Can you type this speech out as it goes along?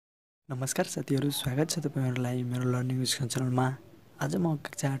नमस्कार साथीहरू, स्वागत छ तपाईहरुलाई मेरो लर्निङ विथ च्यानलमा। आज म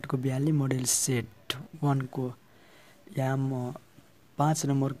कक्षा 8 को 42 मोडेल सेट 1 को यहाँ म 5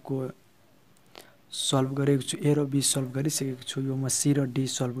 नम्बरको सल्भ गरेको छु। ए र बी सल्भ गरिसकेको छु। यो म सी र डी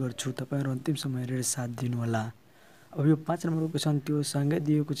सल्भ गर्छु। तपाईहरु अन्तिमसम्म हेरेर साथ दिनु होला। अब यो 5 नम्बरको क्वेशन त्यो सँगै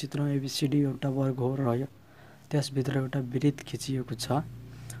दिएको चित्रमा एबीसीडी एउटा वर्ग हो र त्यसभित्र एउटा वृत्त खिचिएको छ।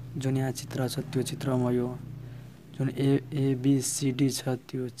 जुन यहाँ चित्र छ त्यो चित्रमा यो जुन एबीसीडी छ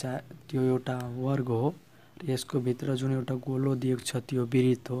त्यो एउटा वर्ग हो र यसको भित्र जुन एउटा गोलो दिएको छ त्यो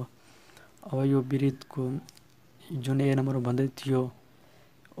वृत्त हो। अब यो वृत्तको जुन ए नम्बर भन्दै थियो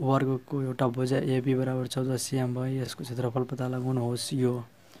वर्गको एउटा भुजा एबी बराबर 14 सिएम भयो। यसको क्षेत्रफल पत्ता लगाउनुहोस्। यो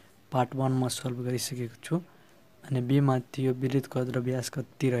पार्ट 1 मा सल्भ गरिसकेको छु। अनि बी मा थियो वृत्तको अग्र व्यास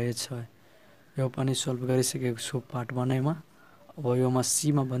कति रहेछ, यो पनि सल्भ गरिसकेको छु पार्ट 1 मा। अब यो मा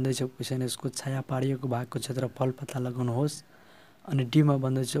सी मा भन्दै छ क्वेशन यसको छाया पारिएको भागको क्षेत्रफल पत्ता लगाउनुहोस्। अनि डी मा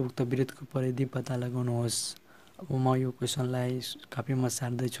भन्दै छ उक्त वृत्तको परिधि पत्ता लगाउनुहोस्। अब म यो क्वेशनलाई कपीमा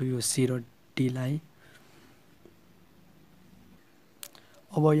सार्दै छु, यो सी र डी लाई।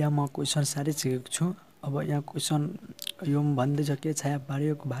 अब यहाँ म क्वेशन सारिसकेको छु। अब यहाँ क्वेशन यो भन्दै छ के छाया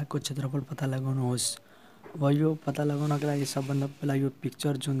पारिएको भागको क्षेत्रफल पत्ता लगाउनुहोस्। अब यो पत्ता लगाउनको लागि सबभन्दा पहिला यो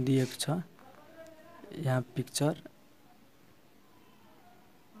पिक्चर जुन दिएको छ, यहाँ पिक्चर।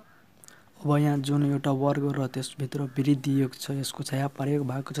 अब यहाँ जुन एउटा वर्ग र त्यसभित्र वृत्त दिएको छ, यसको छाया पारिएको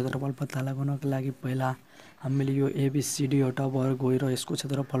भागको क्षेत्रफल पत्ता लगाउनको लागि पहिला हामीले यो एबीसीडी एउटा वर्ग हो र यसको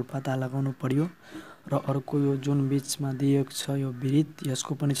क्षेत्रफल पत्ता लगाउनु पर्यो। र अर्को यो जुन बीचमा दिएको छ यो वृत्त,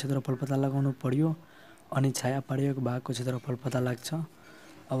 यसको पनि क्षेत्रफल पत्ता लगाउनु पर्यो। अनि छाया पारिएको भागको क्षेत्रफल पत्ता लाग्छ।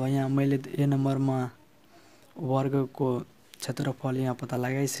 अब यहाँ मैले ए नम्बरमा वर्गको क्षेत्रफल यहाँ पत्ता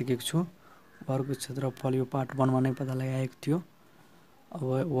लगाइसकेको छु। वर्गको क्षेत्रफल यो पार्ट 1 मा नै पत्ता लगाएको थियो।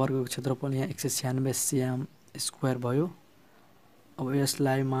 अब वर्गको क्षेत्रफल यहाँ 196 सिएम स्क्वायर भयो। अब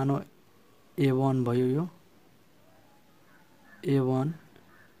यसलाई मानौ A1 भयो, यो A1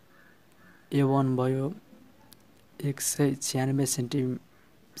 भयो 196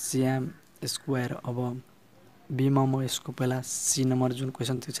 सिएम स्क्वायर। अब बी मा म यसको पहिला सी नम्बर जुन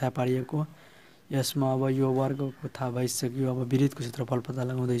क्वेशन थियो छाया पारिएको, यसमा अब यो वर्गको थाहा भइसक्यो। अब वृत्तको क्षेत्रफल पत्ता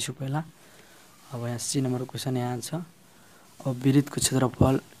लगाउँदैछु पहिला। अब यहाँ सी नम्बर क्वेशन यहाँ छ। अब वृत्तको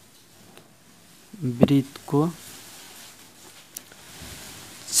क्षेत्रफल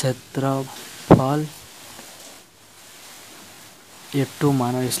A2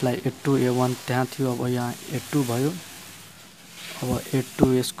 मानौ यसलाई A2 A1 त्यहाँ थियो। अब यहाँ A2 भयो। अब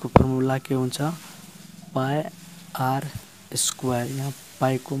A2 यसको फर्मुला के हुन्छ, पाई आर स्क्वायर। यहाँ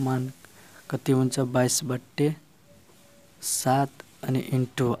पाई को मान कति हुन्छ 22/7 अनि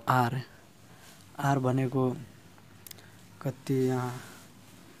इन्टु आर। आर भनेको कति यहाँ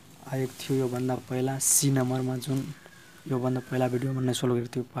आएको थियो यो भन्दा पहिला सी नम्बरमा जुन यो भन्दा पहिला भिडियोमा नै सोल्भ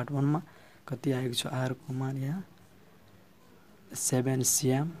गरेको थियो पार्ट 1 मा। कति आएको छ आर को मान यहाँ 7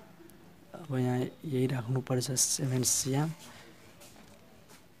 सिएम। अब यहाँ यही राख्नु पर्छ 7 सिएम।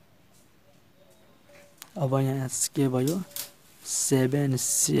 अब यहाँ के भयो 7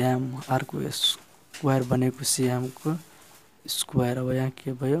 सिएम, आर को स्क्वायर बनेको सिएम को स्क्वायर। अब यहाँ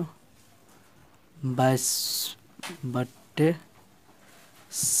के भयो 22/7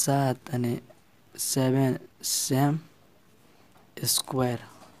 अनि 7 सिएम स्क्वायर।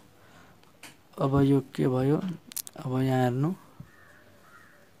 अब यो के भयो, अब यहाँ हेर्नु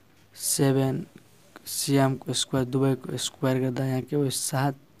 7 सिएम को स्क्वायर दुवैको स्क्वायर गर्दा यहाँ के हो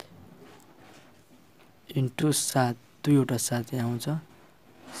 7 इन्टु 7, दुईवटा 7 यहाँ आउँछ।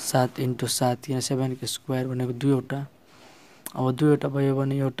 7 इन्टु 7 यहाँ 7 को स्क्वायर भनेको दुईवटा। अब दुईवटा भयो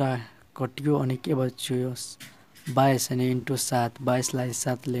भने एउटा कटियो अनि के बच्यो यो 22 अनि इन्टु 7। 22 लाई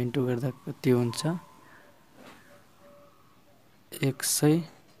 7 ले इन्टु गर्दा कति हुन्छ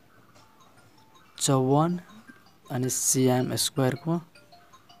 154 अनि सिएम स्क्वायर को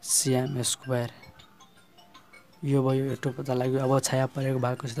सिएम स्क्वायर। यो भयो A2 पत्ता लाग्यो। अब छाया पारेको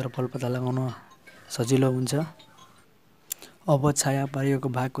भागको क्षेत्रफल पत्ता लगाउन सजिलो हुन्छ। अब छाया पारिएको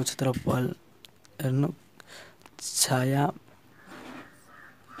भागको क्षेत्रफल हेर्नु, छाया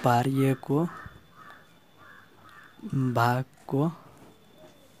पारिएको भागको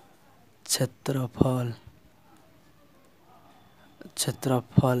क्षेत्रफल।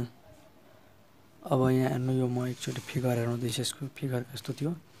 अब यहाँ हेर्नु, यो म एकचोटि फिगर हेर्नुहुँदैछ, यसको फिगर कस्तो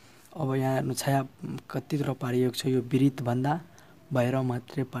थियो। अब यहाँ हेर्नु छाया कतितिर पारिएको छ, यो वृत्त भन्दा बाहिर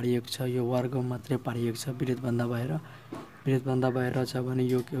मात्रै पारिएको छ, यो वर्ग मात्रै पारिएको छ। वृत्त भन्दा बाहिर छ भने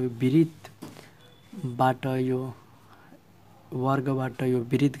यो वृत्तबाट यो वर्गबाट यो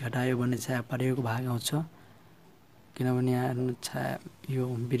वृत्त घटायो भने छाया पारिएको भाग आउँछ। किनभने यहाँ हेर्नु छाया यो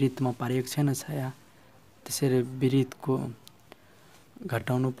वृत्तमा पारिएको छैन छाया, त्यसैले वृत्तको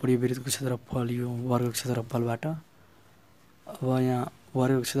घटाउनु पर्यो वृत्तको क्षेत्रफल यो वर्गको क्षेत्रफलबाट। अब यहाँ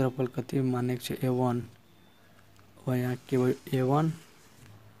वर्गको क्षेत्रफल कति मानेको छ A1। अब यहाँ के भयो A1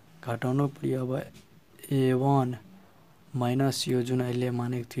 घटाउनु पर्यो अब A1 माइनस यो जुन अहिले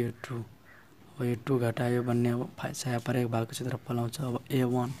मानेको थियो 2। अब यो 2 घटायो भन्ने अब छाया परेको भागको क्षेत्रफल आउँछ। अब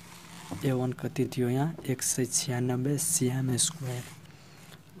A1 कति थियो यहाँ 196 सिएम स्क्वायर।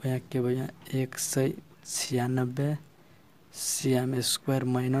 यहाँ के भयो यहाँ 196 सिएम स्क्वायर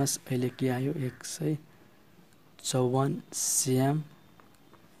माइनस अहिले के आयो 154 सिएम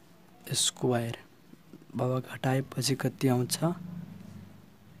स्क्वायर। अब घटाएपछि कति आउँछ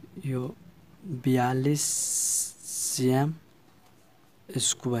यो 42 सिएम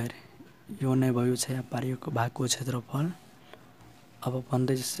स्क्वायर। यो नै भयो छाया पारिएको भागको क्षेत्रफल। अब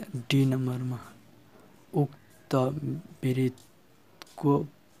भन्दैछ डी नम्बरमा उक्त वृत्तको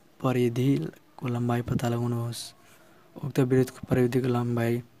परिधिको लम्बाइ पत्ता लगाउनुहोस्। उक्त वृत्तको परिधिको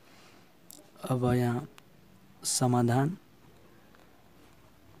लम्बाइ। अब यहाँ समाधान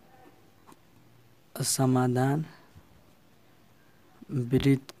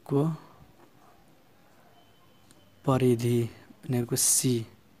वृत्तको परिधि भनेको सी।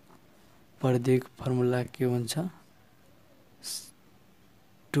 परिधिको फर्मुला के हुन्छ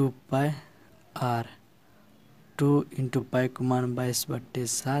 2πr। 2 × पाई को मान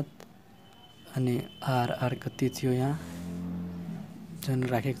 22/7 अनि आर कति थियो यहाँ जुन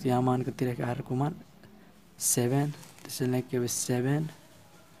राखेको थियो यहाँ मान कति राखेको आर को मान 7। त्यसैले के भयो 7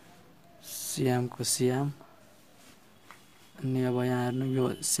 सिएम को सिएम। अनि अब यहाँ हेर्नु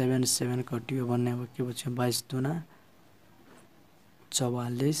यो 7 कटियो भन्ने अब के भयो 22 दुना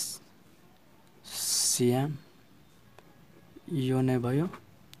 44 सिएम। यो नै भयो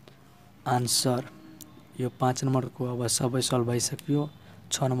आन्सर। यो 5 नम्बरको अब सबै सल्भ भइसक्यो।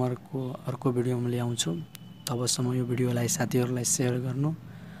 6 नम्बरको अर्को भिडियोमा ल्याउँछु। तबसम्म यो भिडियोलाई साथीहरूलाई सेयर गर्नु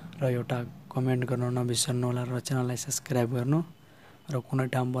र एउटा कमेन्ट गर्न नबिर्सनु होला र च्यानललाई सब्स्क्राइब गर्नु र कुनै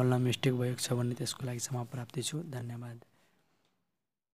ठाउँ बोल्न मिस्टेक भएको छ भने त्यसको लागि क्षमा प्राप्ति छु। धन्यवाद।